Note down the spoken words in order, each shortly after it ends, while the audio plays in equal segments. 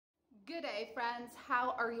Good day, friends.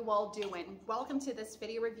 How are you all doing? Welcome to this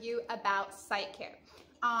video review about SightCare.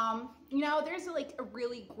 There's a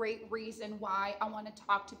really great reason why I want to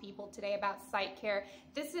talk to people today about SightCare.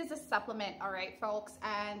 This is a supplement, all right, folks,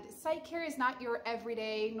 and SightCare is not your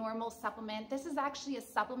everyday normal supplement. This is actually a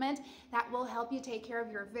supplement that will help you take care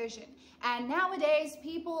of your vision. And nowadays,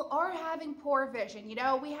 people are having poor vision.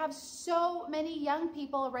 We have so many young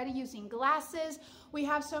people already using glasses. We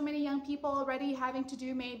have so many young people already having to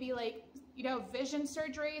do maybe vision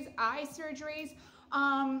surgeries, eye surgeries.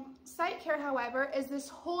 SightCare, however, is this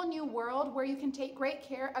whole new world where you can take great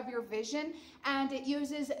care of your vision, and it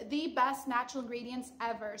uses the best natural ingredients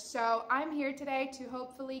ever. So I'm here today to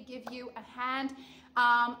hopefully give you a hand.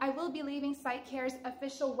 I will be leaving SightCare's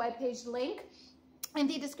official webpage link in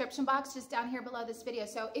the description box just down here below this video.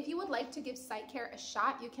 So if you would like to give SightCare a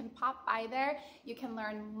shot, you can pop by there. You can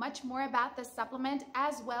learn much more about this supplement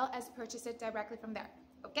as well as purchase it directly from there.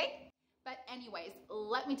 Okay? But anyways,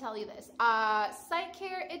 let me tell you this.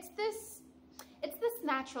 SightCare, it's this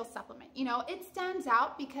natural supplement. It stands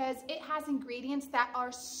out because it has ingredients that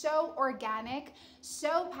are so organic,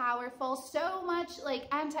 so powerful, so much like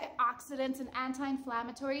antioxidants and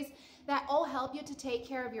anti-inflammatories that all help you to take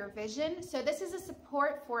care of your vision. So this is a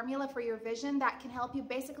support formula for your vision that can help you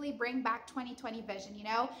basically bring back 20/20 vision,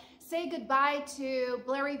 Say goodbye to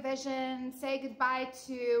blurry vision, say goodbye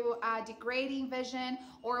to degrading vision,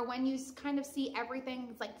 or when you kind of see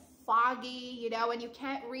everything like foggy, and you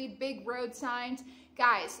can't read big road signs.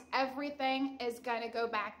 Guys, everything is gonna go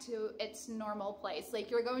back to its normal place.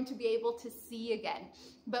 You're going to be able to see again.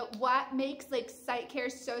 But what makes SightCare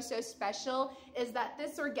so special is that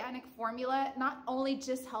this organic formula not only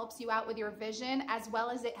just helps you out with your vision, as well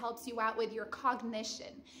as it helps you out with your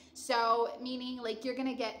cognition. So meaning you're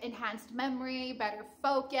gonna get enhanced memory, better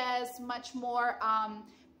focus, much more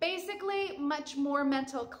basically much more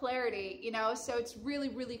mental clarity, so it's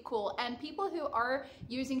really cool. And people who are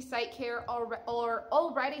using SightCare or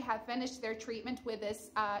already have finished their treatment with this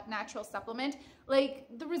natural supplement,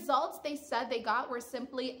 the results they said they got were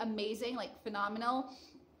simply amazing, phenomenal.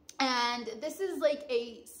 And this is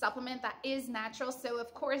a supplement that is natural, so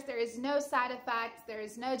of course there is no side effects, there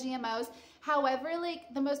is no GMOs. However,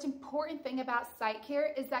 the most important thing about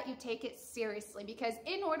SightCare is that you take it seriously, because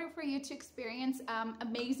in order for you to experience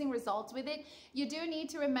amazing results with it, you do need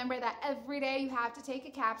to remember that every day you have to take a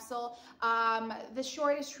capsule. The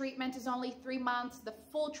shortest treatment is only 3 months, the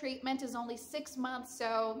full treatment is only 6 months,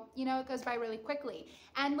 so it goes by really quickly.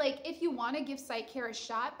 And if you want to give SightCare a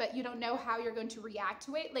shot but you don't know how you're going to react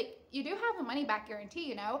to it, you do have a money back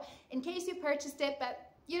guarantee, in case you purchased it but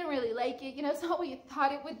you don't really like it, it's not what you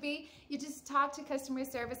thought it would be. You just talk to customer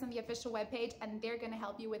service on the official webpage and they're going to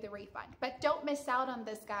help you with a refund. But don't miss out on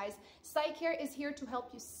this, guys. SightCare is here to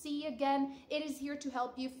help you see again. It is here to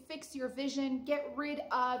help you fix your vision, get rid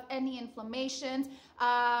of any inflammations,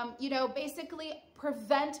 basically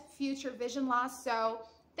prevent future vision loss. So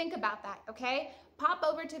think about that, okay? Pop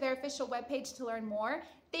over to their official webpage to learn more.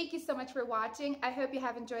 Thank you so much for watching. I hope you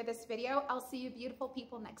have enjoyed this video. I'll see you beautiful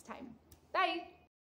people next time. Bye.